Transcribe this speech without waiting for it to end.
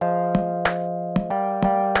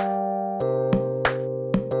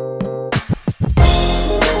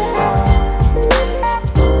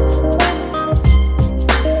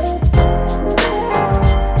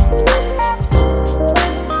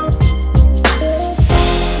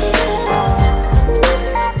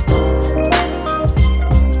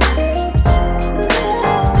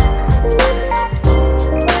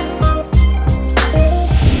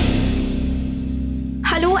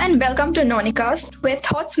Anonicast, where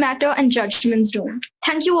thoughts matter and judgments don't.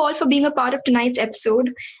 Thank you all for being a part of tonight's episode.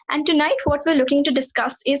 And tonight, what we're looking to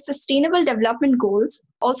discuss is Sustainable Development Goals,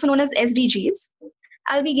 also known as SDGs.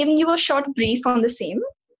 I'll be giving you a short brief on the same.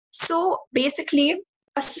 So, basically,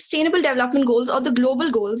 Sustainable Development Goals or the global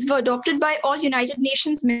goals were adopted by all United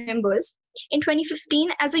Nations members in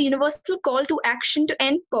 2015 as a universal call to action to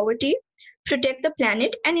end poverty, protect the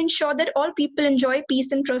planet, and ensure that all people enjoy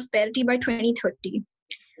peace and prosperity by 2030.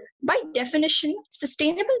 By definition,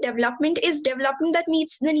 sustainable development is development that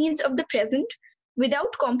meets the needs of the present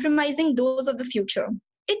without compromising those of the future.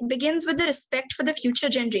 It begins with the respect for the future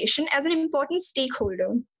generation as an important stakeholder.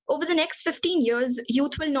 Over the next 15 years,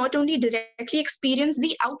 youth will not only directly experience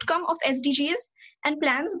the outcome of SDGs and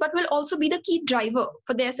plans, but will also be the key driver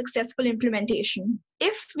for their successful implementation.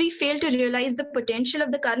 If we fail to realize the potential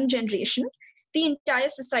of the current generation, the entire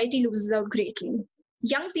society loses out greatly.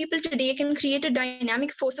 Young people today can create a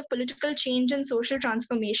dynamic force of political change and social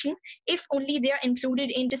transformation if only they are included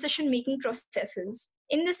in decision making processes.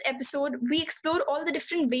 In this episode, we explore all the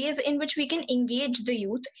different ways in which we can engage the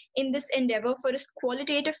youth in this endeavor for a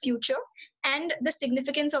qualitative future and the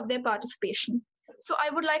significance of their participation. So,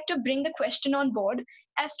 I would like to bring the question on board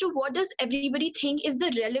as to what does everybody think is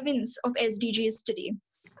the relevance of SDGs today?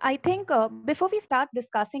 I think before we start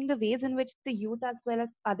discussing the ways in which the youth as well as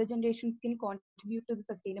other generations can contribute to the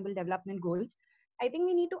sustainable development goals, I think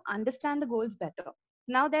we need to understand the goals better.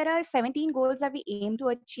 Now, there are 17 goals that we aim to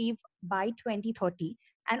achieve by 2030,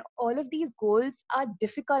 and all of these goals are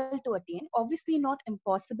difficult to attain. Obviously, not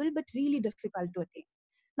impossible, but really difficult to attain.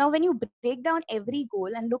 Now, when you break down every goal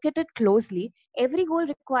and look at it closely, every goal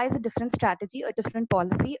requires a different strategy, a different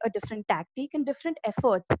policy, a different tactic, and different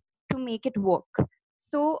efforts to make it work.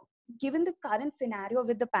 So, given the current scenario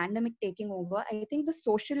with the pandemic taking over, I think the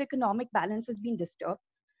social economic balance has been disturbed,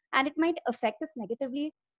 and it might affect us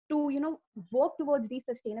negatively to work towards these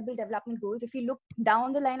sustainable development goals if you look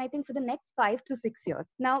down the line, I think for the next 5 to 6 years.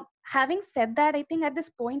 Now, having said that, I think at this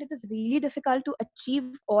point it is really difficult to achieve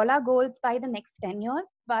all our goals by the next 10 years,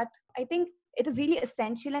 but I think it is really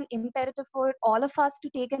essential and imperative for all of us to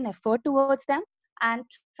take an effort towards them and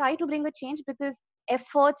try to bring a change, because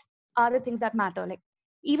efforts are the things that matter. Like,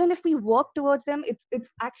 even if we work towards them, it's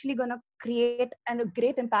actually going to create a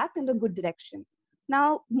great impact in a good direction.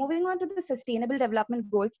 Now, moving on to the sustainable development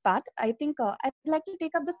goals part, I think I'd like to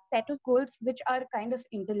take up the set of goals which are kind of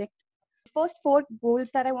interlinked. First four goals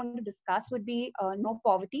that I want to discuss would be no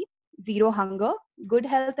poverty, zero hunger, good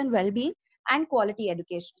health and well-being, and quality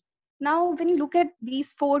education. Now, when you look at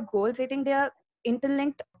these four goals, I think they are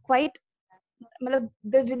interlinked quite. The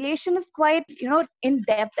relation is quite in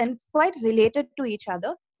depth, and it's quite related to each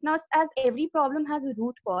other. Now, as every problem has a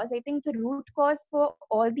root cause, I think the root cause for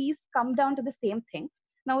all these come down to the same thing.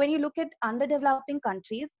 Now, when you look at underdeveloping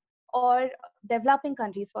countries or developing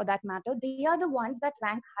countries for that matter, they are the ones that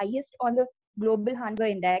rank highest on the global hunger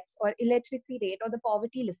index or illiteracy rate or the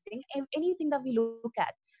poverty listing, anything that we look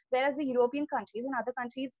at. Whereas the European countries and other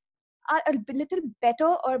countries are a little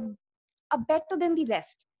better or are better than the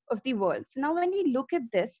rest of the world. So now when we look at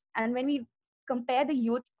this and when we compare the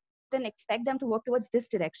youth and expect them to work towards this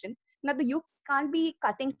direction, now the youth can't be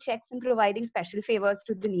cutting checks and providing special favors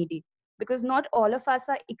to the needy, because not all of us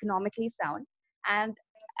are economically sound. And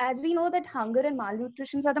as we know that hunger and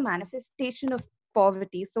malnutrition are the manifestation of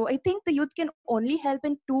poverty. So I think the youth can only help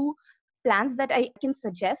in two plans that I can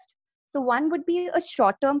suggest. So one would be a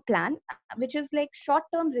short-term plan, which is like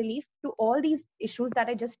short-term relief to all these issues that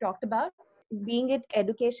I just talked about, being it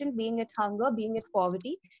education, being it hunger, being it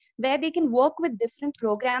poverty, where they can work with different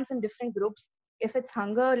programs and different groups. If it's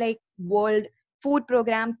hunger, like World Food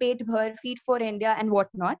Program, Pet Bhar, Feed for India, and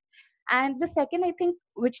whatnot. And the second, I think,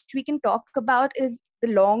 which we can talk about is the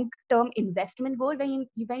long-term investment goal, when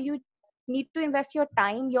you need to invest your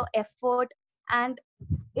time, your effort, and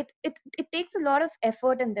it takes a lot of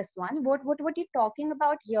effort in this one. What you're talking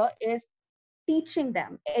about here is teaching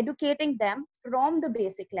them, educating them from the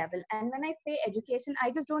basic level. And when I say education,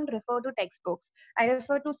 I just don't refer to textbooks. I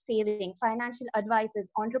refer to saving, financial advices,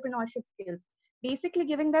 entrepreneurship skills, basically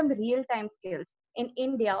giving them real-time skills. In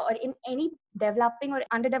India or in any developing or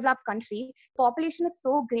underdeveloped country, population is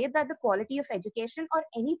so great that the quality of education or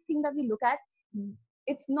anything that we look at,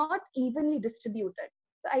 it's not evenly distributed.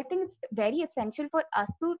 So I think it's very essential for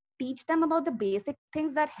us to teach them about the basic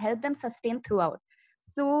things that help them sustain throughout.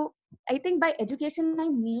 So I think by education, I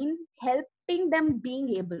mean helping them being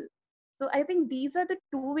able. So I think these are the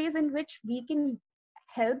two ways in which we can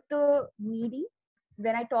help the needy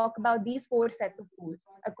when I talk about these four sets of goals.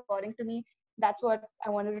 According to me, that's what I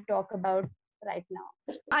wanted to talk about right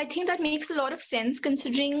now. I think that makes a lot of sense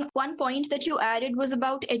considering one point that you added was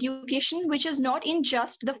about education, which is not in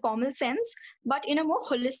just the formal sense, but in a more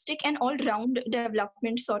holistic and all round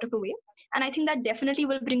development sort of a way. And I think that definitely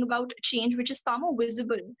will bring about change, which is far more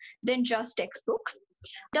visible than just textbooks.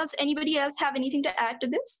 Does anybody else have anything to add to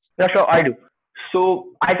this? Yeah, sure, I do. So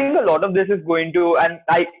I think a lot of this is going to, and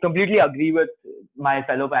I completely agree with my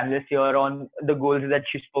fellow panelists here on the goals that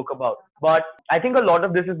she spoke about. But I think a lot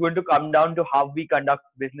of this is going to come down to how we conduct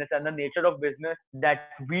business and the nature of business that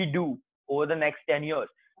we do over the next 10 years.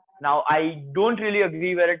 Now, I don't really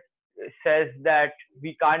agree where it says that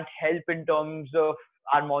we can't help in terms of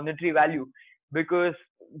our monetary value, because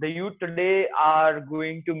the youth today are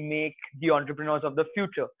going to make the entrepreneurs of the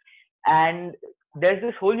future. And there's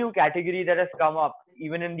this whole new category that has come up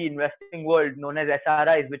even in the investing world known as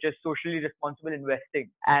SRIs, which is socially responsible investing,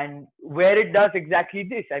 and where it does exactly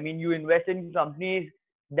this. I mean, you invest in companies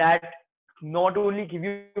that not only give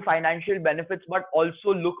you financial benefits but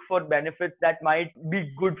also look for benefits that might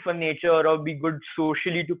be good for nature or be good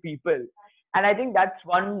socially to people. And I think that's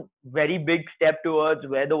one very big step towards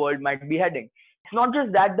where the world might be heading. It's not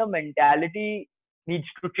just that the mentality needs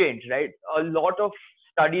to change, right? A lot of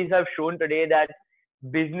studies have shown today that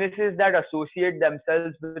businesses that associate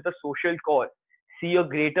themselves with a social cause see a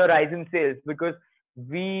greater rise in sales, because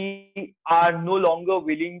we are no longer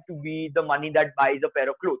willing to be the money that buys a pair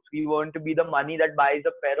of clothes. We want to be the money that buys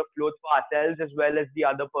a pair of clothes for ourselves as well as the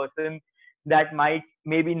other person that might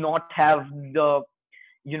maybe not have the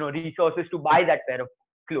resources to buy that pair of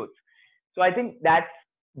clothes. So I think that's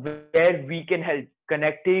where we can help,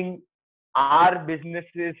 connecting our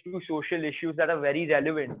businesses to social issues that are very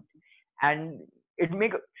relevant. And it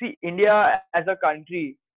make see India as a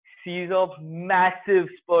country sees a massive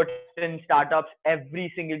spurt in startups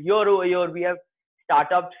every single year over year. We have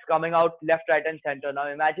startups coming out left, right, and center. Now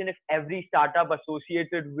imagine if every startup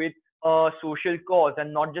associated with a social cause,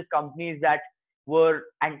 and not just companies that were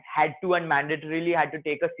and had to and mandatorily had to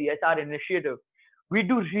take a CSR initiative. We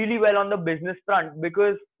do really well on the business front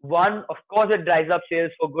because one, of course, it drives up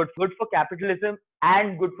sales for good for capitalism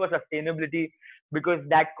and good for sustainability, because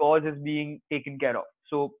that cause is being taken care of.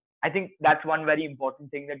 So I think that's one very important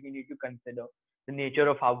thing that we need to consider, the nature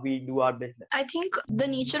of how we do our business. I think the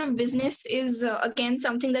nature of business is, again,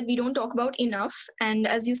 something that we don't talk about enough. And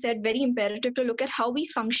as you said, very imperative to look at how we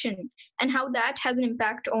function and how that has an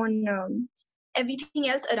impact on everything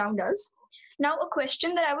else around us. Now, a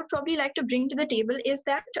question that I would probably like to bring to the table is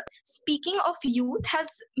that speaking of youth has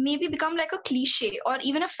maybe become like a cliche or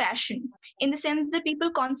even a fashion, in the sense that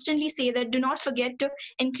people constantly say that do not forget to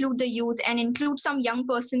include the youth and include some young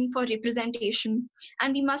person for representation.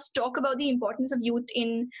 And we must talk about the importance of youth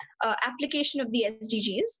in application of the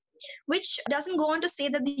SDGs, which doesn't go on to say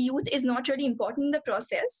that the youth is not really important in the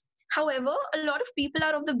process. However, a lot of people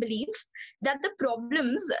are of the belief that the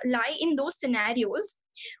problems lie in those scenarios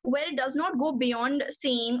where it does not go beyond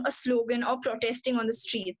saying a slogan or protesting on the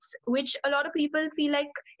streets, which a lot of people feel like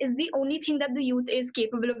is the only thing that the youth is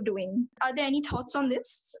capable of doing. Are there any thoughts on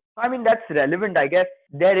this? I mean, that's relevant, I guess.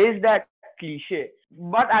 There is that cliche.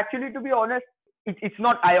 But actually, to be honest, it's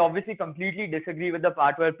not. I obviously completely disagree with the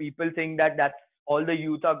part where people think that that's all the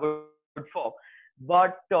youth are good for.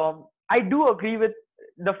 But I do agree with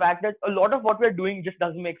the fact that a lot of what we're doing just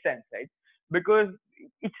doesn't make sense, right? Because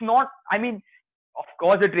it's not, I mean, of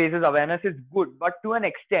course it raises awareness, is good, but to an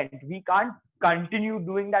extent we can't continue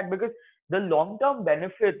doing that because the long term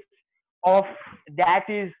benefits of that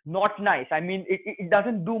is not nice. I mean, it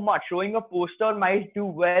doesn't do much. Showing a poster might do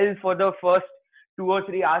well for the first 2 or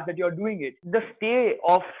 3 hours that you're doing it. The stay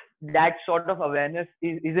of that sort of awareness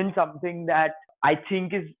isn't something that I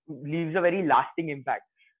think is leaves a very lasting impact.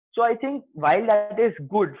 So I think while that is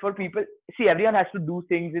good for people, see, everyone has to do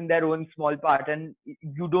things in their own small part, and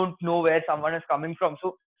you don't know where someone is coming from.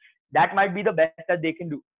 So that might be the best that they can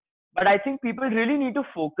do. But I think people really need to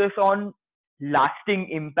focus on lasting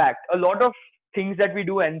impact. A lot of things that we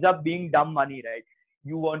do ends up being dumb money, right?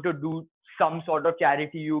 You want to do some sort of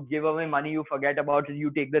charity, you give away money, you forget about it,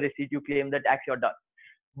 you take the receipt, you claim the tax, you're done.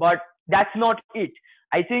 But that's not it.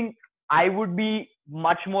 I think I would be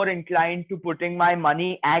much more inclined to putting my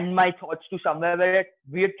money and my thoughts to somewhere where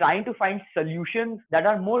we are trying to find solutions that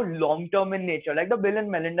are more long term in nature. Like the Bill and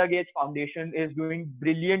Melinda Gates Foundation is doing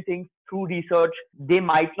brilliant things through research. They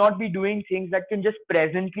might not be doing things that can just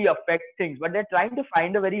presently affect things, but they're trying to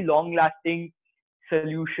find a very long lasting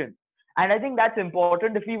solution. And I think that's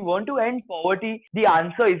important. If we want to end poverty, the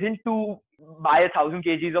answer isn't to buy 1,000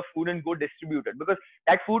 kgs of food and go distribute it, because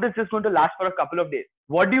that food is just going to last for a couple of days.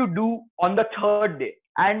 What do you do on the third day?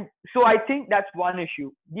 And so I think that's one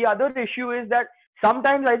issue. The other issue is that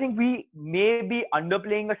sometimes I think we may be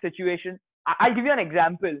underplaying a situation. I'll give you an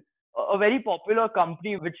example. A very popular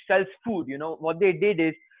company which sells food, what they did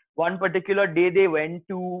is one particular day they went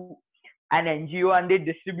to an NGO and they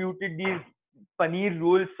distributed these paneer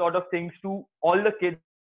rolls sort of things to all the kids.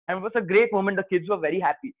 And it was a great moment. The kids were very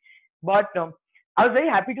happy. But I was very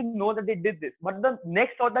happy to know that they did this. But the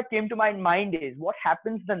next thought that came to my mind is what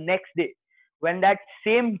happens the next day when that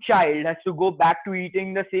same child has to go back to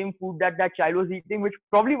eating the same food that that child was eating, which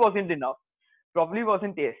probably wasn't enough, probably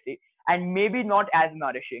wasn't tasty, and maybe not as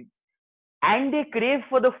nourishing. And they crave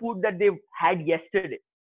for the food that they had yesterday.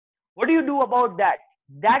 What do you do about that?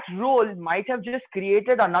 That role might have just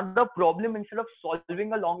created another problem instead of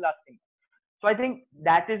solving a long lasting. So I think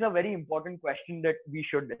that is a very important question that we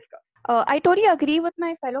should discuss. I totally agree with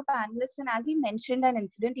my fellow panelists. And as he mentioned an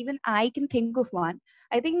incident, even I can think of one.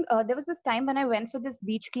 I think there was this time when I went for this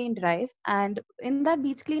beach clean drive. And in that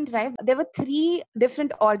beach clean drive, there were three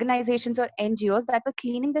different organizations or NGOs that were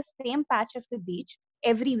cleaning the same patch of the beach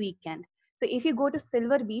every weekend. So if you go to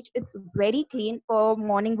Silver Beach, it's very clean for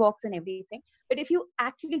morning walks and everything. But if you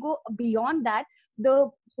actually go beyond that, the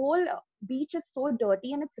whole beach is so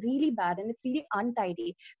dirty and it's really bad and it's really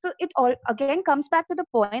untidy. So it all again comes back to the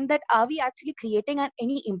point that are we actually creating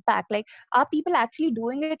any impact? Like, are people actually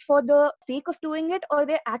doing it for the sake of doing it, or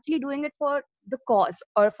they're actually doing it for the cause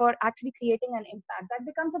or for actually creating an impact? That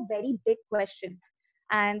becomes a very big question.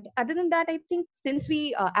 And other than that, I think since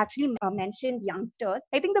we actually mentioned youngsters,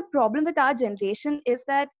 I think the problem with our generation is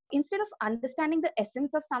that instead of understanding the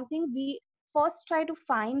essence of something, we first try to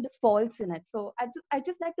find faults in it. So I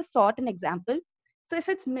just like to sort an example. So if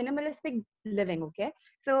it's minimalistic living, okay,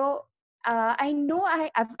 so I know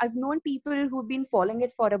I've known people who've been following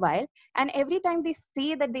it for a while, and every time they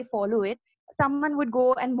say that they follow it, someone would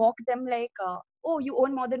go and mock them like, "Oh, you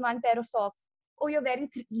own more than one pair of socks. Oh, you're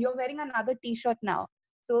wearing another T-shirt now."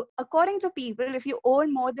 So according to people, if you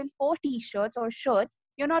own more than 4 T-shirts or shirts,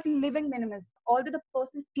 you're not living minimalist. Although the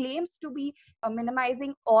person claims to be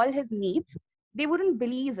minimizing all his needs, they wouldn't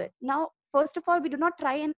believe it. Now, first of all, we do not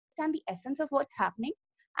try and understand the essence of what's happening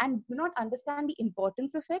and do not understand the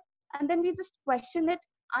importance of it. And then we just question it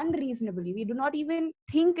unreasonably. We do not even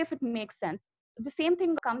think if it makes sense. The same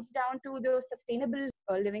thing comes down to the sustainable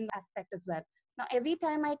living aspect as well. Now, every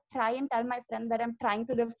time I try and tell my friend that I'm trying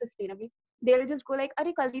to live sustainably, they'll just go like,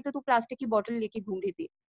 "Arey, kal hi to tu plastic ki bottle leke ghoom rahi thi."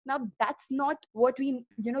 Now, that's not what we,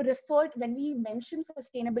 refer when we mention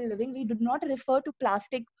sustainable living. We do not refer to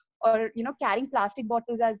plastic or, carrying plastic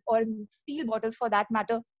bottles as, or steel bottles for that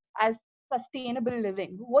matter, as sustainable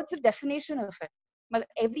living. What's the definition of it? Well,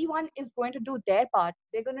 everyone is going to do their part.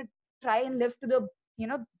 They're going to try and live to the,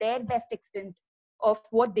 their best extent of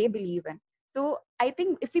what they believe in. So I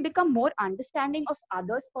think if we become more understanding of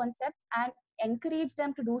others' concepts and encourage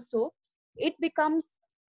them to do so, it becomes,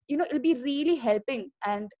 it'll be really helping,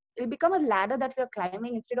 and it'll become a ladder that we're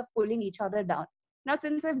climbing instead of pulling each other down. Now,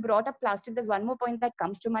 since I've brought up plastic, there's one more point that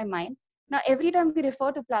comes to my mind. Now, every time we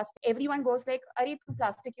refer to plastic, everyone goes like, "Arey, tu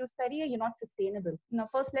plastic use kari hai, you're not sustainable." Now,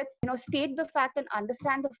 first, let's, state the fact and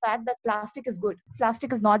understand the fact that plastic is good.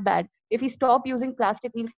 Plastic is not bad. If we stop using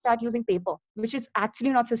plastic, we'll start using paper, which is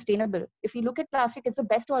actually not sustainable. If we look at plastic, it's the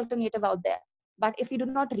best alternative out there. But if we do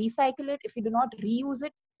not recycle it, if we do not reuse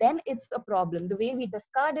it, then it's a problem. The way we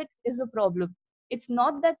discard it is a problem. It's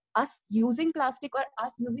not that us using plastic or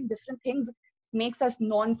us using different things makes us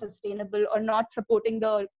non-sustainable or not supporting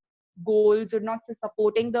the goals or not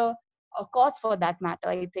supporting the cause for that matter,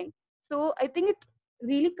 I think. So I think it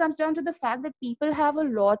really comes down to the fact that people have a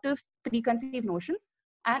lot of preconceived notions.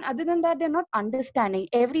 And other than that, they're not understanding.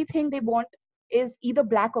 Everything they want is either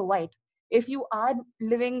black or white. If you are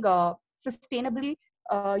living sustainably,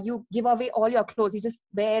 you give away all your clothes. You just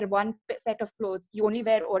wear one set of clothes. You only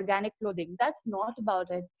wear organic clothing. That's not about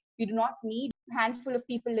it. We do not need a handful of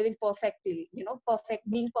people living perfectly,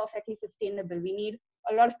 being perfectly sustainable. We need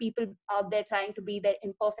a lot of people out there trying to be their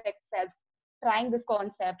imperfect selves, trying this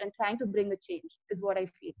concept and trying to bring a change is what I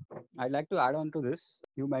feel. I'd like to add on to this.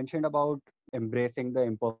 You mentioned about embracing the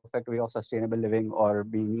imperfect way of sustainable living or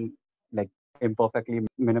being like imperfectly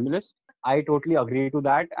minimalist. I totally agree to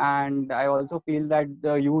that. And I also feel that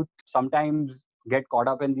the youth sometimes get caught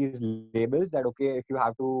up in these labels that, okay, if you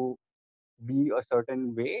have to be a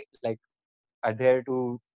certain way, like adhere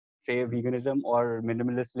to, say, veganism or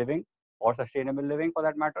minimalist living or sustainable living for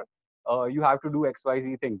that matter, you have to do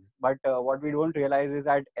XYZ things. But what we don't realize is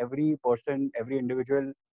that every person, every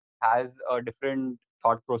individual has a different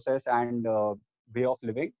thought process and way of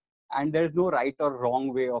living. And there's no right or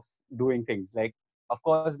wrong way of doing things. Like, of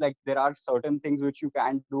course, like there are certain things which you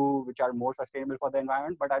can do which are more sustainable for the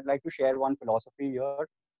environment. But I'd like to share one philosophy here,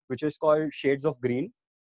 which is called Shades of Green,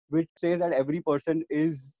 which says that every person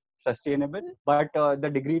is sustainable, but the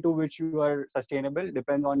degree to which you are sustainable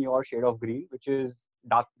depends on your shade of green, which is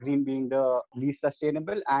dark green being the least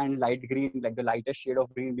sustainable and light green, like the lightest shade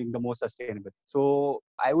of green, being the most sustainable. So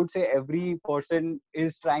I would say every person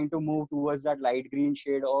is trying to move towards that light green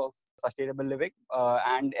shade of sustainable living,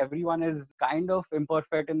 and everyone is kind of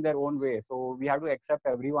imperfect in their own way. So we have to accept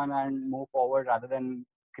everyone and move forward rather than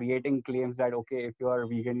creating claims that, okay, if you are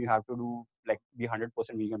vegan, you have to do like be 100%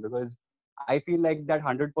 vegan, because I feel like that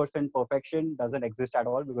 100% perfection doesn't exist at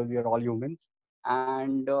all, because we are all humans,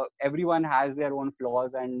 and everyone has their own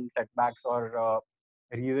flaws and setbacks or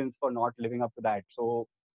reasons for not living up to that. So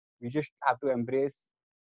we just have to embrace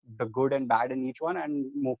the good and bad in each one and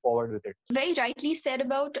move forward with it. Very rightly said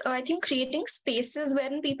about, I think, creating spaces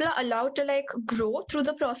wherein people are allowed to like grow through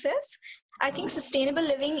the process. I think sustainable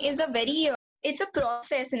living is a very it's a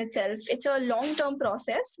process in itself. It's a long-term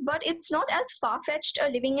process, but it's not as far-fetched a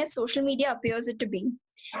living as social media appears it to be.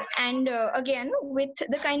 And again, with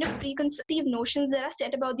the kind of preconceived notions that are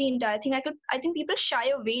set about the entire thing, I think people shy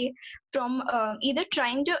away from either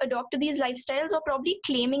trying to adopt to these lifestyles or probably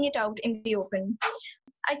claiming it out in the open.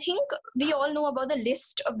 I think we all know about the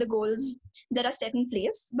list of the goals that are set in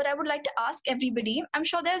place, but I would like to ask everybody. I'm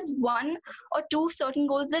sure there's one or two certain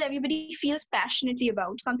goals that everybody feels passionately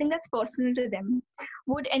about, something that's personal to them.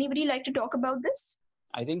 Would anybody like to talk about this?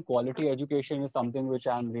 I think quality education is something which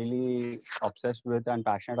I'm really obsessed with and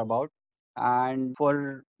passionate about. And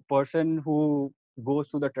for person who goes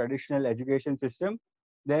to the traditional education system,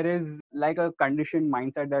 there is like a conditioned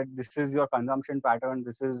mindset that this is your consumption pattern,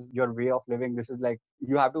 this is your way of living, this is like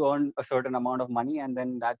you have to earn a certain amount of money and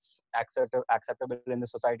then that's acceptable in the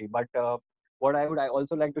society. But what I would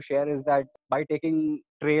also like to share is that by taking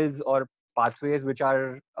trails or pathways which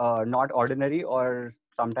are not ordinary or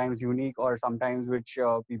sometimes unique or sometimes which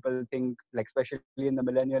people think, like especially in the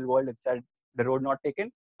millennial world, it's said the road not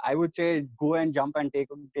taken. I would say go and jump and take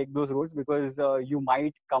those roads, because you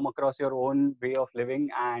might come across your own way of living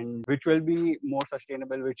and which will be more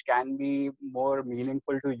sustainable, which can be more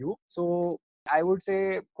meaningful to you. So I would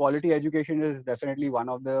say quality education is definitely one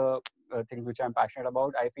of the things which I'm passionate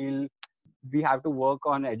about. I feel we have to work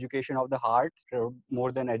on education of the heart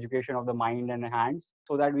more than education of the mind and hands,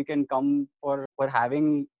 so that we can come for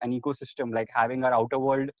having an ecosystem, like having our outer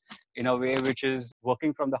world in a way which is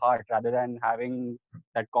working from the heart rather than having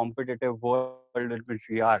that competitive world in which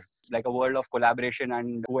we are, like a world of collaboration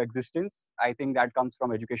and coexistence. I think that comes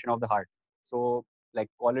from education of the heart. So like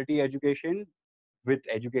quality education with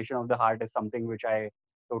education of the heart is something which I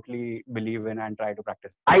totally believe in and try to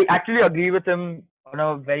practice. I actually agree with him on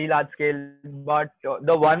a very large scale, but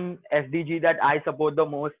the one SDG that I support the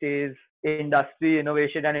most is industry,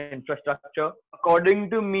 innovation, and infrastructure. According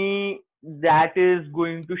to me, that is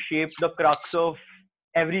going to shape the crux of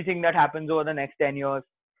everything that happens over the next 10 years.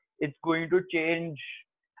 It's going to change.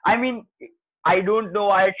 I mean, I don't know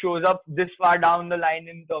why it shows up this far down the line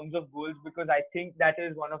in terms of goals, because I think that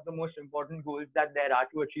is one of the most important goals that there are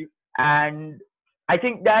to achieve. And I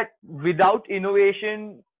think that without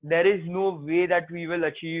innovation, there is no way that we will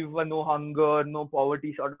achieve a no hunger, no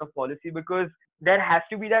poverty sort of policy, because there has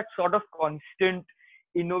to be that sort of constant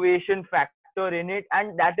innovation factor in it.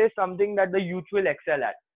 And that is something that the youth will excel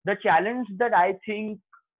at. The challenge that I think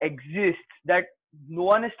exists that no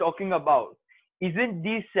one is talking about isn't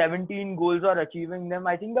these 17 goals or achieving them.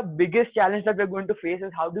 I think the biggest challenge that we're going to face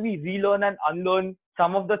is how do we relearn and unlearn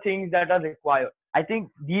some of the things that are required. I think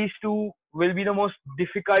these two will be the most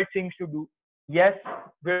difficult things to do. Yes,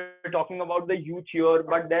 we're talking about the youth here,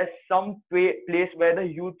 but there's some place where the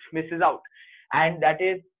youth misses out, and that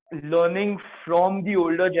is learning from the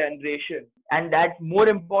older generation, and that more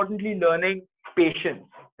importantly, learning patience.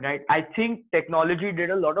 Right? I think technology did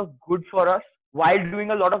a lot of good for us while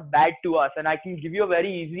doing a lot of bad to us, and I can give you a very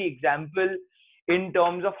easy example in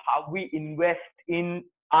terms of how we invest in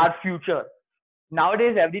our future.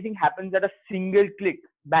 Nowadays, everything happens at a single click.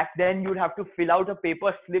 Back then, you'd have to fill out a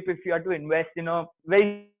paper slip if you had to invest in a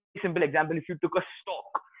very simple example. If you took a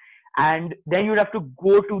stock, and then you'd have to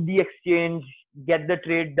go to the exchange, get the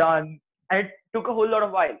trade done, and it took a whole lot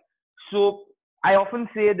of while. So I often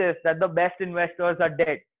say this, that the best investors are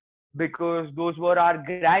dead, because those were our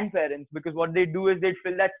grandparents. Because what they do is they'd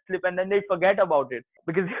fill that slip and then they'd forget about it,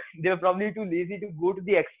 because they were probably too lazy to go to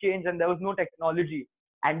the exchange and there was no technology,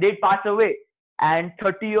 and they'd pass away. And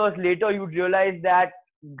 30 years later, you'd realize that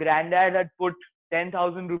granddad had put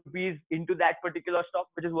 10,000 rupees into that particular stock,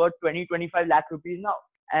 which is worth 25 lakh rupees now.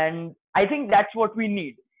 And I think that's what we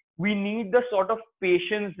need. We need the sort of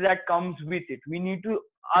patience that comes with it. We need to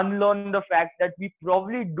unlearn the fact that we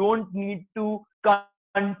probably don't need to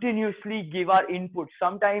continuously give our input.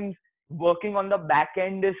 Sometimes working on the back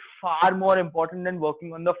end is far more important than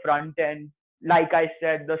working on the front end. Like I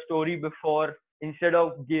said, the story before, instead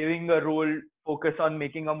of giving a role, focus on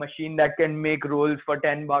making a machine that can make rolls for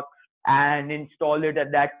 $10 and install it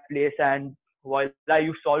at that place, and voila,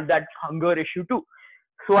 you solve that hunger issue too.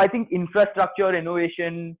 So I think infrastructure,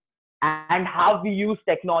 innovation, and how we use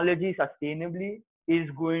technology sustainably is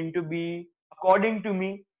going to be, according to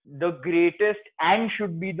me, the greatest and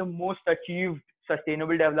should be the most achieved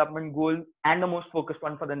sustainable development goal and the most focused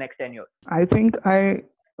one for the next 10 years. I think I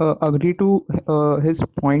agree to his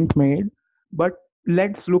point made, but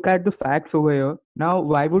let's look at the facts over here. Now,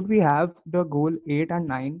 why would we have the goal 8 and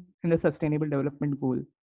 9 in the sustainable development goal?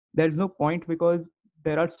 There's no point because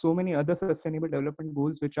there are so many other sustainable development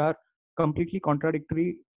goals which are completely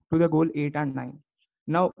contradictory to the goal 8 and 9.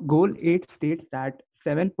 Now, goal 8 states that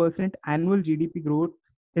 7% annual GDP growth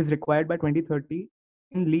is required by 2030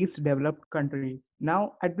 in least developed countries.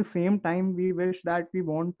 Now, at the same time, we wish that we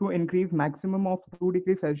want to increase maximum of 2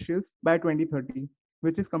 degrees Celsius by 2030,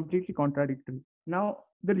 which is completely contradictory. Now,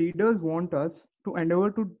 the leaders want us to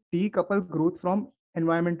endeavor to decouple growth from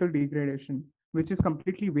environmental degradation, which is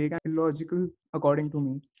completely vague and illogical according to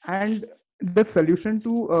me. And the solution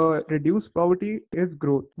to reduce poverty is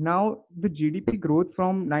growth. Now, the GDP growth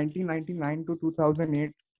from 1999 to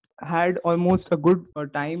 2008 had almost a good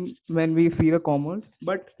time when we see the commerce,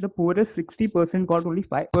 but the poorest 60% got only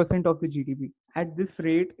 5% of the GDP. At this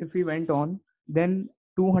rate, if we went on, then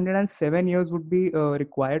 207 years would be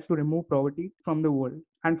required to remove poverty from the world.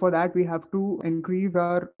 And for that, we have to increase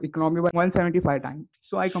our economy by 175 times.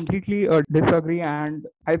 So I completely disagree, and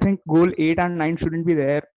I think goal 8 and 9 shouldn't be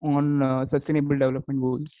there on sustainable development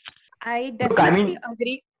goals. I Look, I definitely mean,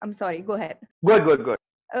 agree. I'm sorry, go ahead. good, good, good.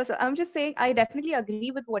 So I'm just saying, I definitely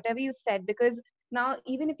agree with whatever you said, because now,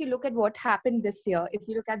 even if you look at what happened this year, if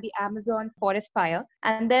you look at the Amazon forest fire,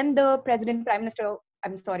 and then the president, prime minister,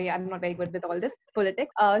 I'm sorry, I'm not very good with all this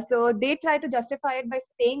politics. So they try to justify it by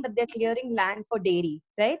saying that they're clearing land for dairy,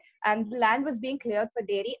 right? And the land was being cleared for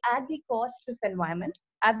dairy at the cost of environment,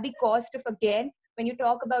 at the cost of, again, when you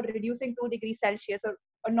talk about reducing 2 degrees Celsius,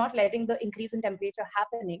 or not letting the increase in temperature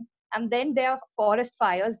happening, and then there are forest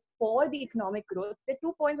fires for the economic growth. The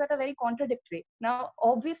 2 points that are very contradictory. Now,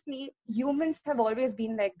 obviously, humans have always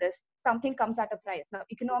been like this. Something comes at a price. Now,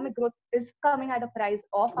 economic growth is coming at a price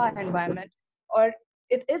of our environment, or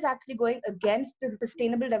it is actually going against the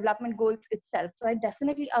sustainable development goals itself. So I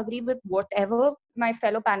definitely agree with whatever my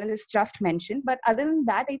fellow panelists just mentioned. But other than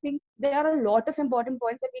that, I think there are a lot of important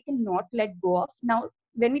points that we cannot let go of. Now,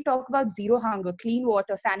 when we talk about zero hunger, clean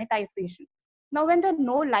water, sanitization, now when there are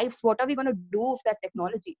no lives, what are we going to do with that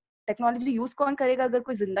technology? Technology use kaun karega agar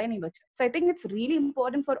koi zinda hi nahi bacha? So I think it's really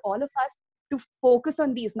important for all of us to focus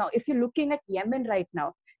on these. Now, if you're looking at Yemen right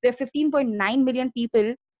now, there are 15.9 million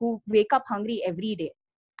people who wake up hungry every day.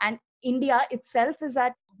 And India itself is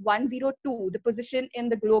at 102. The position in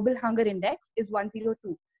the global hunger index is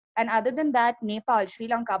 102. And other than that, Nepal, Sri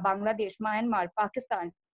Lanka, Bangladesh, Myanmar,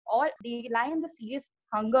 Pakistan, all they lie in the serious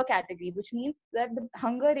hunger category, which means that the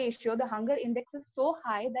hunger ratio, the hunger index is so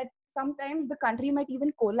high that sometimes the country might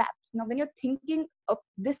even collapse. Now, when you're thinking of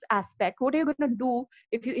this aspect, what are you going to do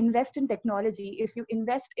if you invest in technology, if you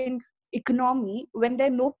invest in economy, when there are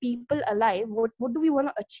no people alive? What do we want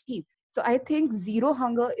to achieve? So I think zero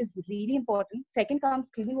hunger is really important. Second comes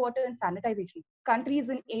clean water and sanitization. Countries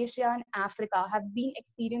in Asia and Africa have been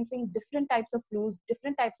experiencing different types of flus,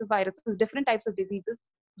 different types of viruses, different types of diseases,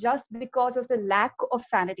 just because of the lack of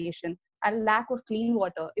sanitation and lack of clean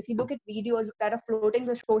water. If you look at videos that are floating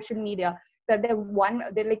on social media, that there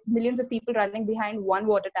are like millions of people running behind one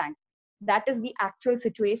water tank. That is the actual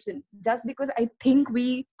situation. Just because I think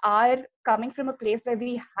we are coming from a place where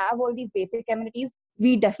we have all these basic amenities,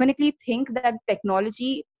 we definitely think that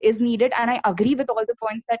technology is needed. And I agree with all the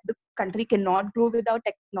points that the country cannot grow without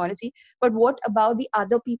technology. But what about the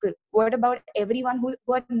other people? What about everyone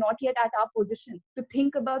who are not yet at our position to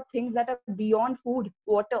think about things that are beyond food,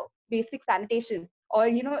 water, basic sanitation? Or,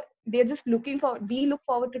 they're just we look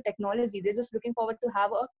forward to technology. They're just looking forward to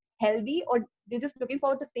have a healthy, or they're just looking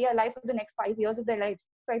forward to stay alive for the next 5 years of their lives.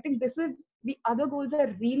 So I think the other goals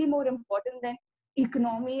are really more important than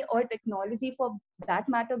economy or technology for that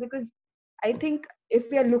matter, because I think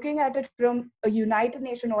if we are looking at it from a United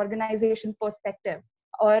Nations organization perspective,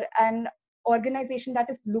 or an organization that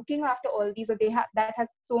is looking after all these, or that has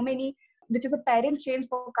so many, which is a parent chain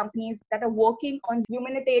for companies that are working on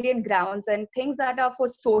humanitarian grounds and things that are for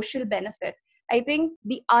social benefit, I think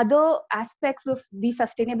the other aspects of the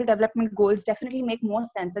sustainable development goals definitely make more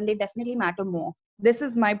sense and they definitely matter more. This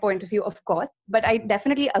is my point of view, of course, but I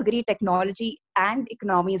definitely agree technology and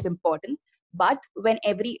economy is important. But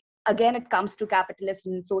again, it comes to capitalist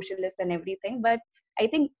and socialist and everything, but I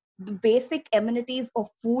think the basic amenities of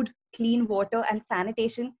food, clean water, and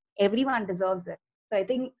sanitation, everyone deserves it. So I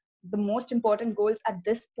think the most important goals at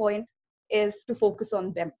this point is to focus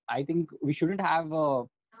on them. I think we shouldn't have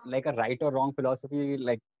like a right or wrong philosophy.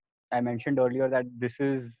 Like I mentioned earlier, that this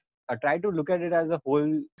is try to look at it as a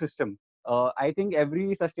whole system. I think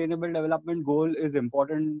every sustainable development goal is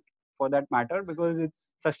important for that matter, because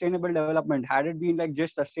it's sustainable development. Had it been like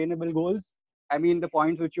just sustainable goals, I mean, the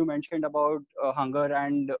points which you mentioned about hunger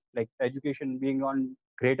and like education being on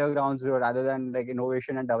greater grounds rather than like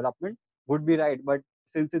innovation and development would be right. But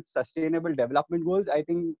since it's sustainable development goals, I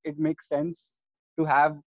think it makes sense to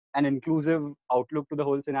have an inclusive outlook to the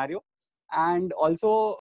whole scenario. And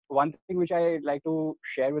also, one thing which I like to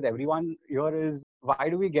share with everyone here is, why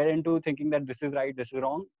do we get into thinking that this is right, this is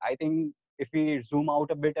wrong? I think if we zoom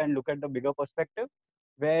out a bit and look at the bigger perspective,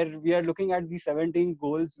 where we are looking at these 17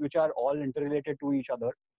 goals which are all interrelated to each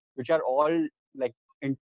other, which are all like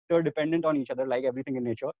interdependent on each other, like everything in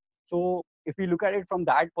nature. So if we look at it from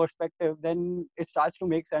that perspective, then it starts to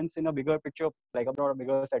make sense in a bigger picture, like a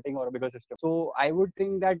bigger setting or a bigger system. So I would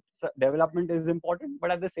think that development is important,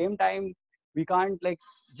 but at the same time, we can't like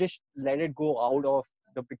just let it go out of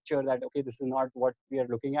the picture that, okay, this is not what we are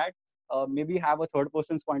looking at. Maybe have a third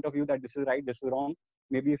person's point of view that this is right, this is wrong.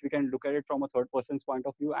 Maybe if we can look at it from a third person's point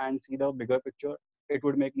of view and see the bigger picture, it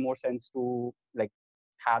would make more sense to like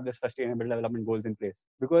have the sustainable development goals in place.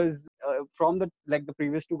 Because from the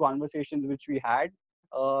previous two conversations which we had,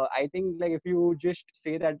 I think like if you just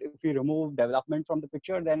say that if we remove development from the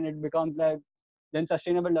picture, then it becomes like, then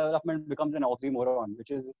sustainable development becomes an oxymoron,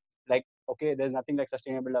 which is like, okay, there's nothing like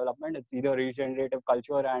sustainable development. It's either regenerative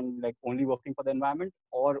culture and like only working for the environment,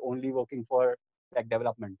 or only working for like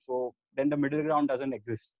development. So then the middle ground doesn't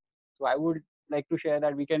exist. So I would like to share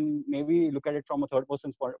that we can maybe look at it from a third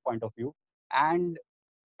person's point of view, and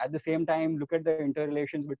at the same time look at the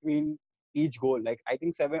interrelations between each goal. Like I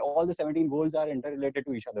think all the 17 goals are interrelated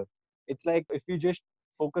to each other. It's like if we just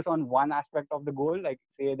focus on one aspect of the goal, like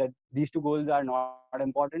say that these two goals are not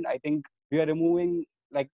important, I think we are removing,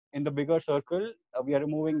 like in the bigger circle, we are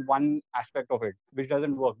removing one aspect of it, which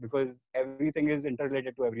doesn't work, because everything is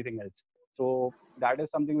interrelated to everything else. So that is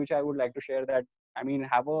something which I would like to share, that I mean,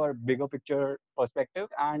 have a bigger picture perspective,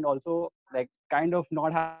 and also like kind of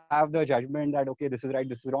not have the judgment that, okay, this is right,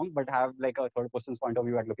 this is wrong, but have like a third person's point of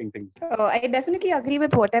view at looking things. I definitely agree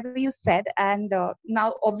with whatever you said. And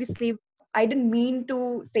now, obviously, I didn't mean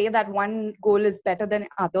to say that one goal is better than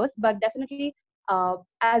others, but definitely,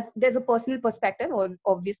 as there's a personal perspective, or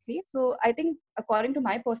obviously. So I think, according to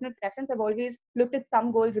my personal preference, I've always looked at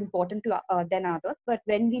some goals important to than others. But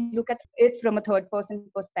when we look at it from a third person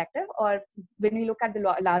perspective, or when we look at the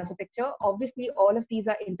larger picture, obviously all of these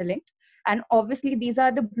are interlinked, and obviously these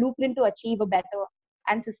are the blueprint to achieve a better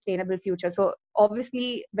and sustainable future. So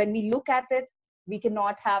obviously, when we look at it, we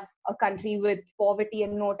cannot have a country with poverty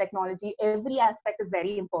and no technology. Every aspect is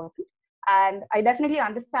very important. And I definitely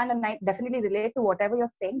understand and I definitely relate to whatever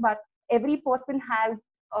you're saying, but every person has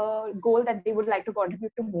a goal that they would like to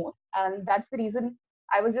contribute to more. And that's the reason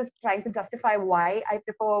I was just trying to justify why I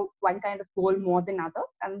prefer one kind of goal more than other.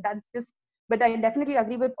 And that's just, but I definitely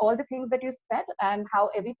agree with all the things that you said and how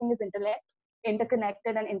everything is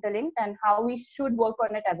interconnected and interlinked, and how we should work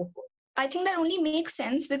on it as a whole. I think that only makes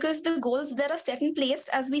sense because the goals that are set in place,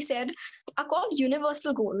 as we said, are called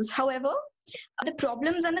universal goals. However, the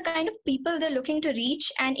problems and the kind of people they're looking to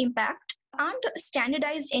reach and impact aren't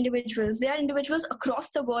standardized individuals. They are individuals across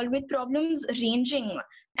the world with problems ranging.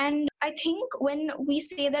 And I think when we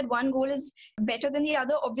say that one goal is better than the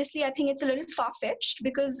other, obviously, I think it's a little far fetched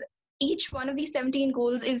because each one of these 17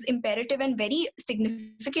 goals is imperative and very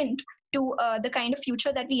significant to the kind of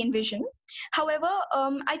future that we envision. However,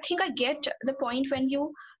 I think I get the point when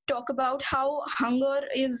you talk about how hunger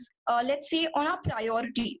is, let's say, on our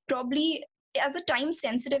priority, probably as a time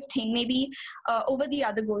sensitive thing, maybe over the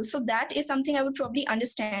other goals. So that is something I would probably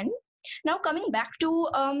understand. Now, coming back to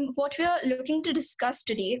what we are looking to discuss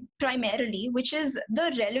today, primarily, which is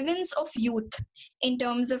the relevance of youth in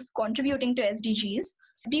terms of contributing to SDGs.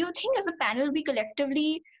 Do you think, as a panel, we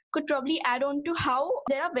collectively could probably add on to how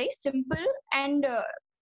there are very simple and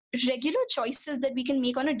regular choices that we can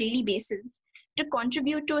make on a daily basis to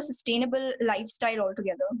contribute to a sustainable lifestyle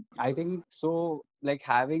altogether? I think so, like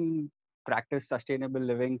having practiced sustainable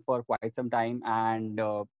living for quite some time, and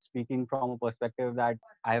speaking from a perspective that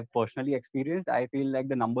I have personally experienced, I feel like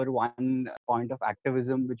the number one point of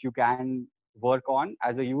activism which you can work on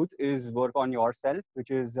as a youth is work on yourself,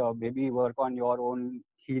 which is maybe work on your own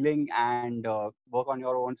healing and work on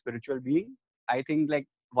your own spiritual being. I think like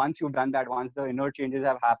once you've done that, once the inner changes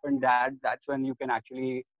have happened, that's when you can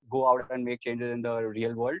actually go out and make changes in the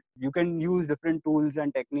real world. You can use different tools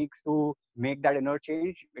and techniques to make that inner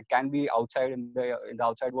change. It can be outside in the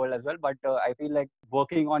outside world as well, but I feel like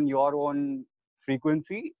working on your own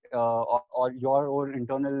frequency or your own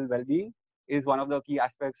internal well-being is one of the key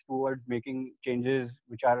aspects towards making changes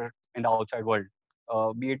which are in the outside world,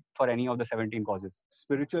 be it for any of the 17 causes.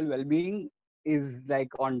 Spiritual well-being is like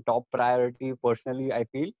on top priority personally, I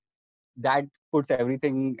feel. That puts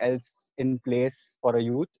everything else in place for a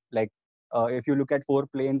youth. Like if you look at 4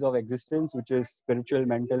 planes of existence, which is spiritual,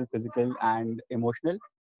 mental, physical, and emotional,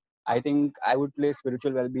 I think I would place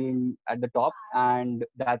spiritual well-being at the top, and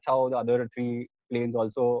that's how the other 3 planes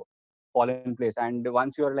also fall in place. And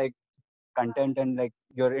once you're like content and like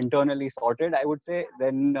you're internally sorted, I would say,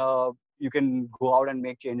 then you can go out and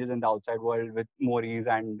make changes in the outside world with more ease,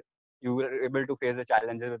 and you are able to face the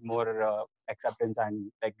challenges with more acceptance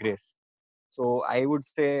and like grace. So I would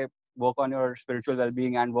say work on your spiritual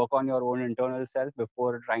well-being and work on your own internal self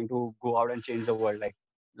before trying to go out and change the world.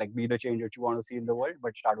 Like be the change that you want to see in the world,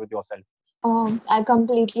 but start with yourself. I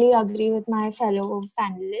completely agree with my fellow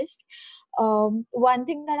panelists. One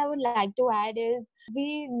thing that I would like to add is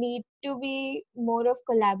we need to be more of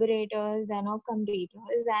collaborators than of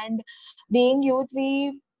competitors. And being youth,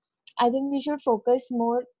 I think we should focus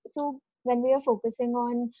more. So when we are focusing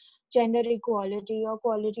on gender equality or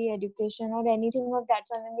quality education or anything of that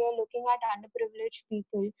sort, when we are looking at underprivileged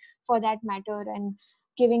people for that matter and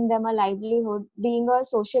giving them a livelihood, being a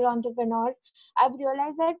social entrepreneur, I've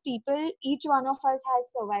realized that each one of us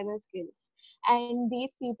has survival skills, and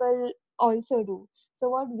these people also do. So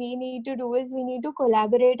what we need to do is we need to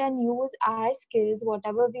collaborate and use our skills,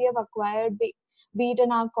 whatever we have acquired, be it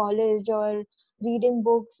in our college or reading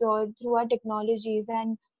books or through our technologies,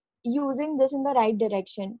 and using this in the right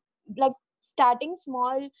direction. Like starting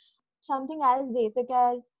small, something as basic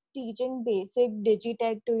as teaching basic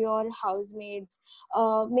digitech to your housemates,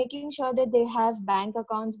 making sure that they have bank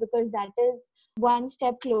accounts, because that is one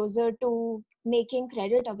step closer to making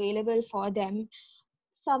credit available for them.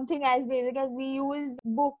 Something as basic as we use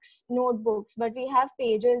notebooks, but we have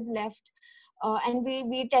pages left, and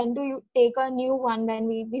we tend to take a new one when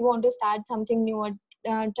we want to start something new, or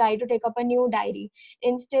try to take up a new diary.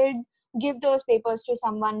 Instead, give those papers to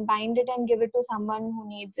someone, bind it and give it to someone who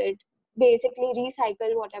needs it. Basically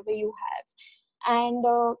recycle whatever you have. And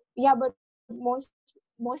yeah, but most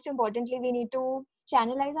importantly, we need to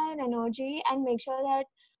channelize our energy and make sure that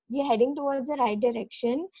we're heading towards the right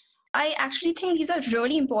direction. I actually think these are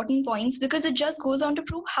really important points because it just goes on to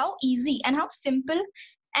prove how easy and how simple,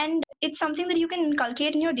 and it's something that you can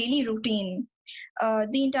inculcate in your daily routine.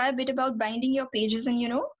 The entire bit about binding your pages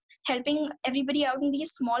and, helping everybody out in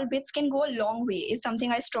these small bits can go a long way is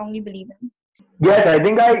something I strongly believe in. Yes, I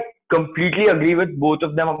think I completely agree with both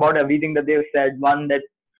of them about everything that they've said. One, that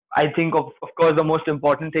I think of course the most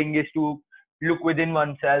important thing is to look within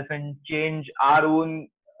oneself and change our own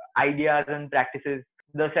ideas and practices.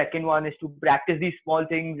 The second one is to practice these small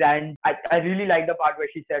things, and I really like the part where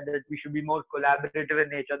she said that we should be more collaborative in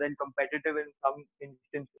nature than competitive in some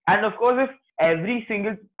instances. And of course, if every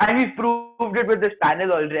single, and we've proved it with this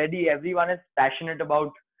panel already, everyone is passionate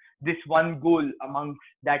about this one goal amongst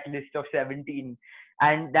that list of 17,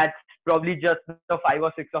 and that's probably just the 5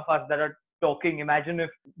 or 6 of us that are talking. Imagine if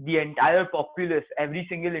the entire populace, every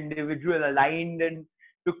single individual aligned and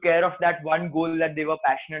took care of that one goal that they were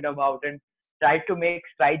passionate about and tried to make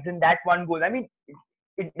strides in that one goal. I mean,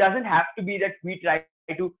 it doesn't have to be that we try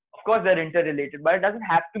to, of course they're interrelated, but it doesn't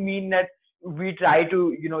have to mean that we try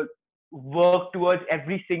to, work towards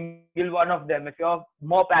every single one of them. If you're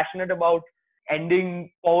more passionate about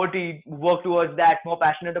ending poverty, work towards that. More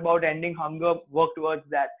passionate about ending hunger, work towards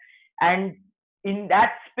that. And in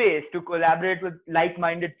that space, to collaborate with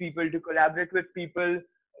like-minded people, to collaborate with people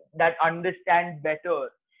that understand better,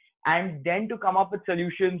 and then to come up with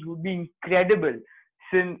solutions would be incredible.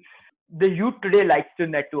 Since the youth today likes to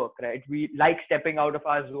network, right? We like stepping out of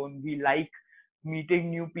our zone. We like meeting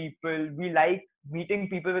new people. We like meeting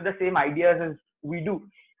people with the same ideas as we do.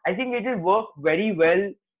 I think it will work very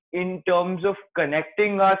well in terms of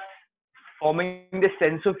connecting us, forming this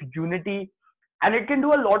sense of unity, and it can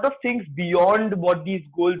do a lot of things beyond what these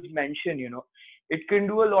goals mention. It can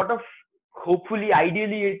do a lot of, hopefully,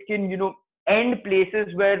 ideally, it can end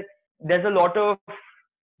places where there's a lot of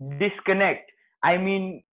disconnect. I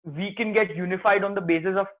mean, we can get unified on the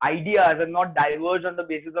basis of ideas and not diverge on the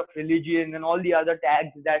basis of religion and all the other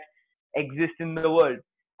tags that exist in the world.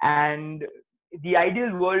 And the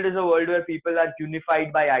ideal world is a world where people are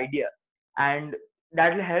unified by idea, and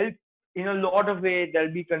that will help in a lot of ways.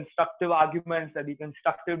 There'll be constructive arguments, there'll be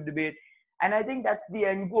constructive debate, and I think that's the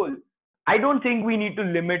end goal. I don't think we need to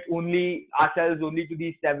limit only ourselves only to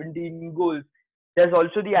these 17 goals. There's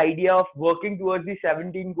also the idea of working towards these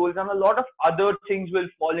 17 goals, and a lot of other things will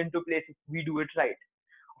fall into place if we do it right.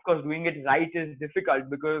 Of course, doing it right is difficult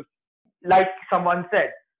because, like someone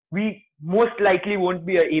said, we most likely won't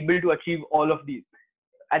be able to achieve all of these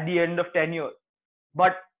at the end of 10 years.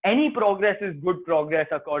 But any progress is good progress,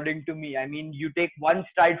 according to me. I mean, you take one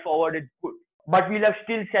stride forward, it's good. But we'll have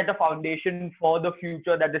still set a foundation for the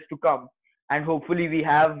future that is to come. And hopefully, we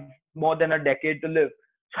have more than a decade to live.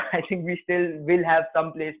 So I think we still will have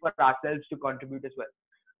some place for ourselves to contribute as well.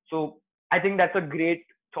 So I think that's a great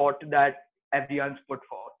thought that everyone's put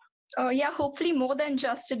forth. Yeah, hopefully more than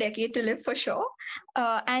just a decade to live for sure.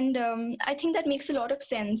 And I think that makes a lot of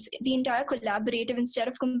sense. The entire collaborative instead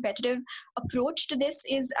of competitive approach to this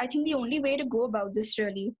is, I think, the only way to go about this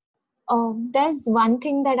really. There's one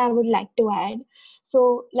thing that I would like to add.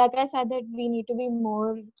 So, like I said, that we need to be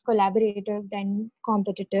more collaborative than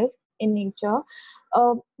competitive in nature.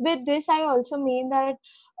 With this, I also mean that,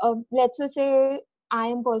 let's just say I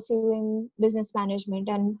am pursuing business management,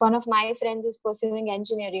 and one of my friends is pursuing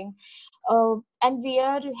engineering, and we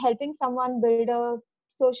are helping someone build a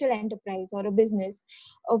social enterprise or a business.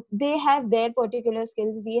 They have their particular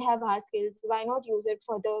skills, we have our skills. Why not use it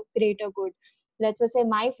for the greater good? Let's just say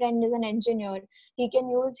my friend is an engineer. He can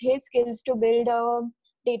use his skills to build a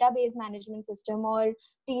database management system, or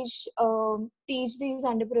teach these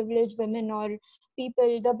underprivileged women or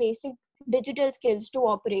people the basic digital skills to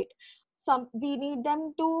operate. Some we need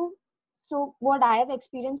them to. So what I have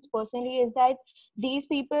experienced personally is that these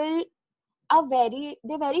people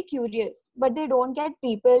they're very curious, but they don't get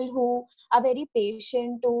people who are very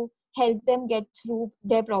patient to help them get through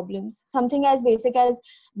their problems. Something as basic as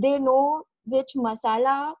they know which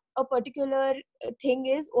masala a particular thing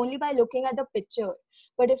is only by looking at the picture.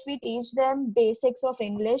 But if we teach them basics of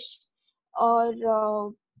English,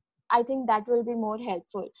 or I think that will be more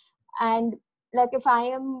helpful. And like if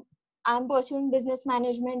I'm pursuing business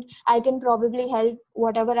management, I can probably help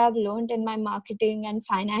whatever I've learned in my marketing and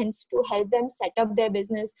finance to help them set up their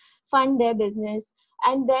business, fund their business.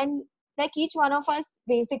 And then, like, each one of us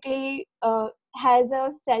basically has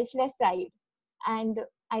a selfless side. And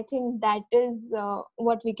I think that is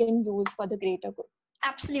what we can use for the greater good.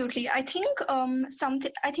 Absolutely. I think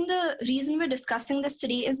I think the reason we're discussing this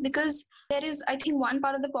today is because there is, I think, one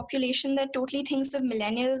part of the population that totally thinks of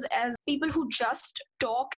millennials as people who just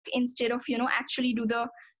talk instead of, actually do the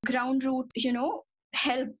ground root,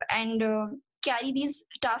 help and carry these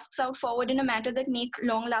tasks out forward in a manner that make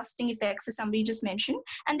long-lasting effects, as somebody just mentioned.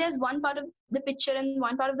 And there's one part of the picture and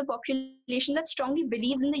one part of the population that strongly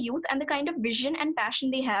believes in the youth and the kind of vision and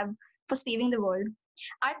passion they have for saving the world.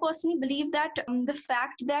 I personally believe that the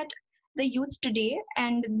fact that the youth today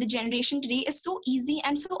and the generation today is so easy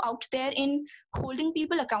and so out there in holding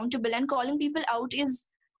people accountable and calling people out is,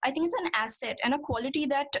 I think, is an asset and a quality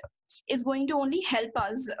that is going to only help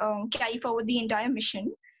us carry forward the entire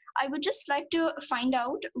mission. I would just like to find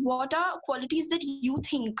out what are qualities that you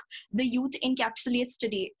think the youth encapsulates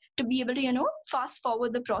today to be able to, fast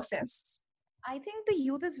forward the process. I think the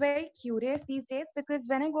youth is very curious these days, because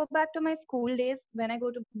when I go back to my school days, when I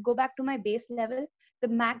go back to my base level,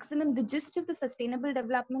 the gist of the sustainable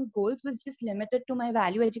development goals was just limited to my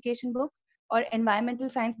value education books or environmental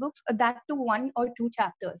science books, or that to 1 or 2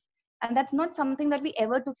 chapters. And that's not something that we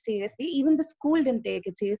ever took seriously. Even the school didn't take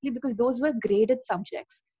it seriously because those were graded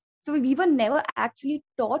subjects. So we were never actually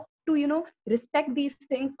taught to, respect these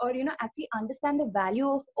things, or, actually understand the value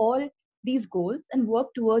of all these goals and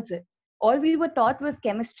work towards it. All we were taught was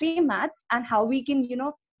chemistry, maths, and how we can,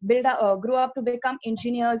 grow up to become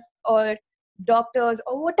engineers or doctors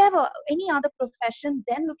or whatever, any other profession,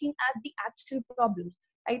 then looking at the actual problems.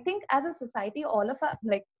 I think as a society, all of us,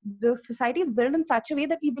 like, the society is built in such a way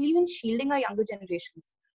that we believe in shielding our younger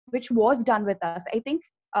generations, which was done with us. I think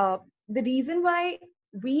the reason why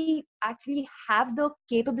we actually have the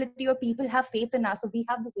capability, or people have faith in us, or we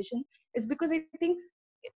have the vision, is because I think,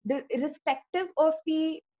 irrespective of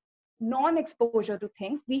the non-exposure to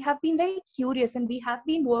things, we have been very curious and we have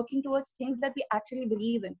been working towards things that we actually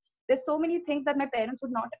believe in. There's so many things that my parents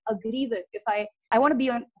would not agree with. If I want to be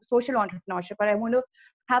on social entrepreneurship, or I want to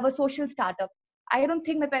have a social startup, I don't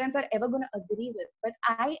think my parents are ever going to agree with, but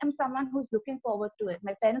I am someone who's looking forward to it.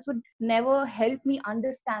 My parents would never help me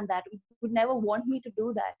understand that, would never want me to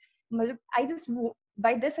do that.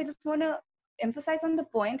 By this, I just want to emphasize on the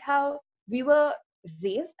point how we were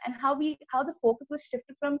raised and how the focus was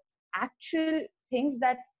shifted from actual things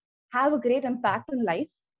that have a great impact on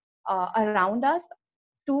lives around us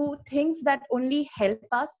to things that only help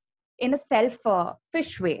us in a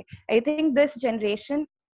selfish way. I think this generation,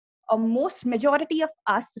 most majority of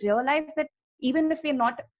us realize that even if we're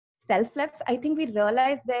not selfless, I think we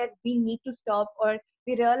realize where we need to stop, or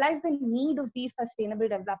we realize the need of these sustainable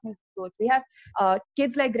development goals. We have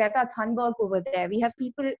kids like Greta Thunberg over there. We have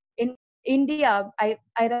people in India. I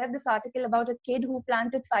read this article about a kid who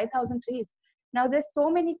planted 5,000 trees. Now there's so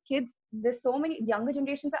many younger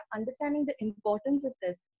generations are understanding the importance of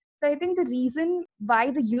this. So I think the reason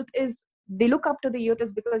why they look up to the youth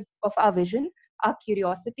is because of our vision, our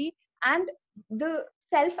curiosity, and the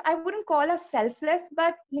I wouldn't call us selfless,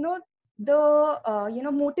 but the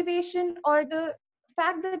motivation, or the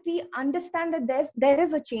fact that we understand that there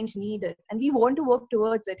is a change needed and we want to work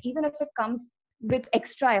towards it, even if it comes with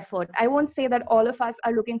extra effort. I won't say that all of us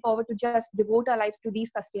are looking forward to just devote our lives to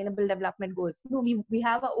these sustainable development goals. No, we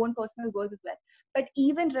have our own personal goals as well, but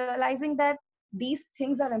even realizing that these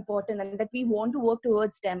things are important and that we want to work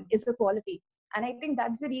towards them is a quality. And I think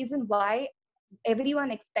that's the reason why everyone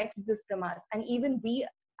expects this from us, and even we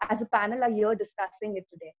as a panel are here discussing it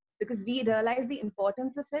today, because we realize the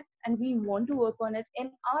importance of it and we want to work on it in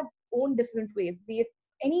our own different ways, be it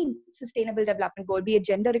any sustainable development goal, be it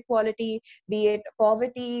gender equality, be it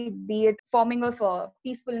poverty, be it forming of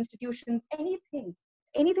peaceful institutions, anything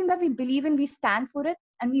that we believe in, we stand for it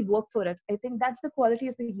and we work for it. I think that's the quality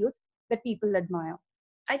of the youth that people admire.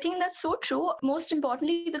 I think that's so true. Most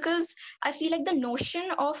importantly, because I feel like the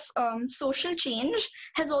notion of social change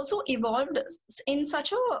has also evolved in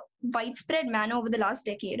such a widespread manner over the last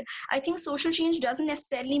decade. I think social change doesn't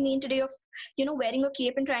necessarily mean today of, wearing a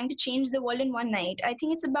cape and trying to change the world in one night. I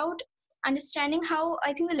think it's about understanding how,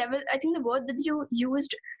 I think the word that you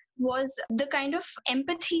used was the kind of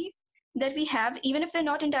empathy that we have, even if we're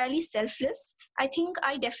not entirely selfless. I think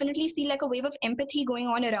I definitely see like a wave of empathy going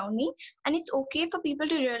on around me. And it's okay for people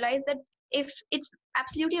to realize that if it's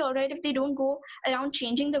absolutely all right if they don't go around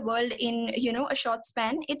changing the world in, a short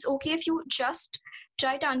span. It's okay if you just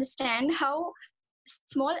try to understand how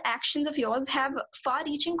small actions of yours have far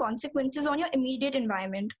reaching consequences on your immediate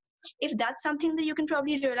environment. If that's something that you can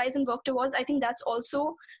probably realize and work towards, I think that's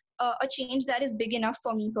also a change that is big enough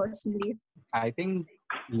for me personally. I think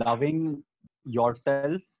loving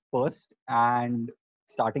yourself first and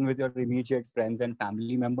starting with your immediate friends and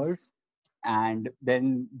family members, and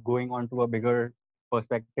then going on to a bigger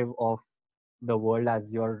perspective of the world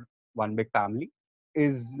as your one big family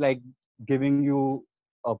is like giving you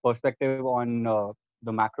a perspective on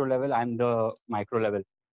the macro level and the micro level.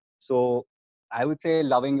 So I would say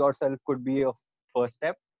loving yourself could be a first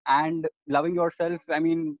step. And loving yourself, I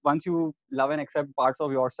mean, once you love and accept parts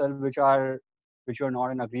of yourself which you're not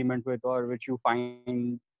in agreement with, or which you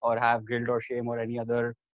find or have guilt or shame or any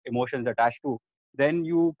other emotions attached to, then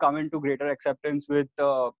you come into greater acceptance with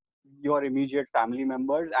your immediate family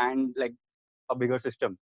members and like a bigger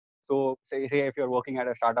system. So say if you're working at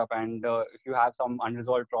a startup and if you have some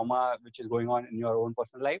unresolved trauma which is going on in your own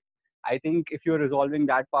personal life, I think if you're resolving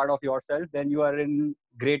that part of yourself, then you are in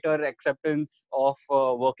greater acceptance of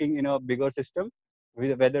working in a bigger system,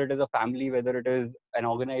 whether it is a family, whether it is an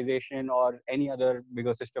organization, or any other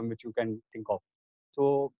bigger system which you can think of.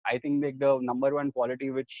 So I think like the number one quality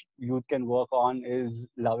which youth can work on is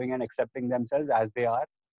loving and accepting themselves as they are,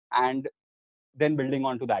 and then building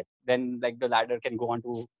onto that. Then like the ladder can go on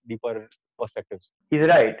to deeper perspectives. He's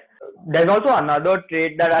right. There's also another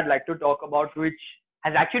trait that I'd like to talk about, which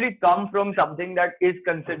has actually come from something that is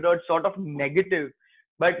considered sort of negative,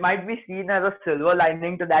 but might be seen as a silver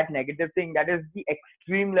lining to that negative thing. That is the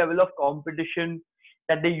extreme level of competition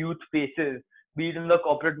that the youth faces, be it in the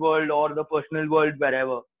corporate world or the personal world,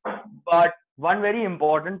 wherever. But one very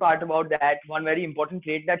important part about that, one very important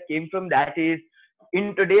trait that came from that is,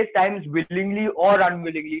 in today's times, willingly or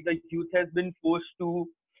unwillingly, the youth has been forced to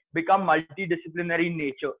become multidisciplinary in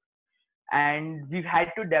nature. And we've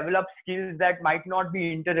had to develop skills that might not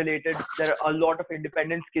be interrelated. There are a lot of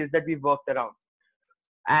independent skills that we've worked around.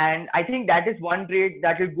 And I think that is one trait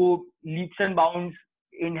that will go leaps and bounds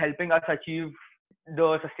in helping us achieve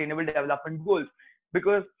the sustainable development goals.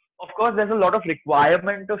 Because, of course, there's a lot of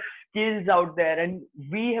requirement of skills out there. And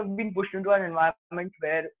we have been pushed into an environment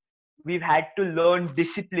where we've had to learn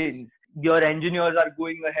disciplines. Your engineers are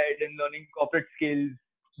going ahead and learning corporate skills.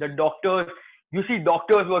 The doctors, You see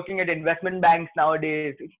doctors working at investment banks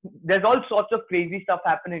nowadays. There's all sorts of crazy stuff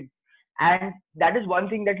happening. And that is one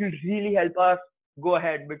thing that will really help us go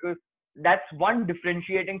ahead, because that's one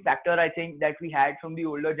differentiating factor I think that we had from the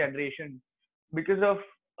older generation. Because of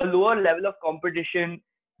a lower level of competition,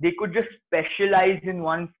 they could just specialize in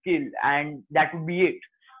one skill and that would be it.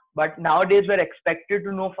 But nowadays we're expected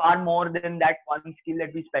to know far more than that one skill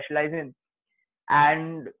that we specialize in.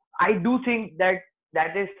 And I do think that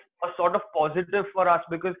that is a sort of positive for us,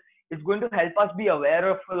 because it's going to help us be aware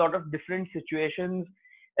of a lot of different situations,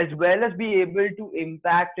 as well as be able to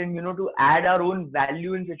impact and to add our own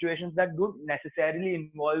value in situations that don't necessarily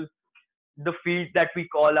involve the field that we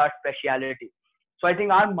call our speciality. So I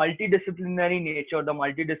think our the multidisciplinary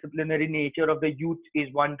nature of the youth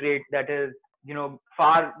is one trait that is,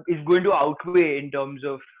 far is going to outweigh in terms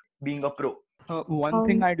of being a pro. One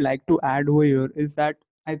thing Um, I'd like to add over here is that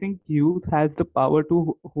I think youth has the power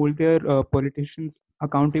to hold their politicians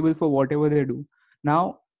accountable for whatever they do.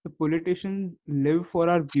 Now, the politicians live for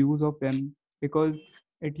our views of them because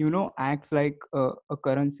it, acts like a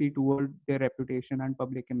currency toward their reputation and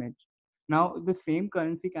public image. Now, the same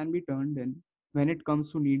currency can be turned in when it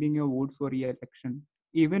comes to needing your votes for re-election.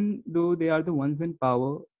 Even though they are the ones in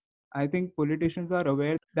power, I think politicians are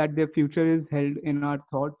aware that their future is held in our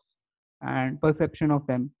thoughts and perception of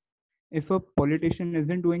them. If a politician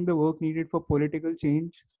isn't doing the work needed for political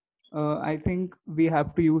change, I think we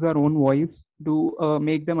have to use our own voice to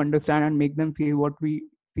make them understand and make them feel what we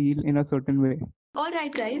feel in a certain way. All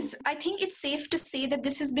right, guys. I think it's safe to say that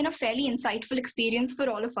this has been a fairly insightful experience for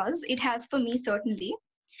all of us. It has for me, certainly.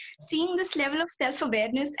 Seeing this level of self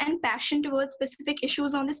awareness and passion towards specific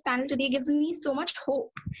issues on this panel today gives me so much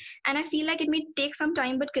hope. And I feel like it may take some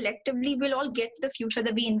time, but collectively, we'll all get to the future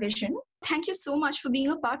that we envision. Thank you so much for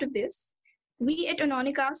being a part of this. We at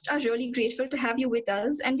Anonicast are really grateful to have you with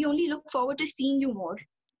us, and we only look forward to seeing you more.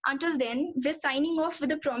 Until then, we're signing off with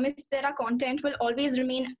the promise that our content will always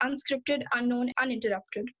remain unscripted, unknown,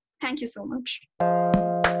 uninterrupted. Thank you so much.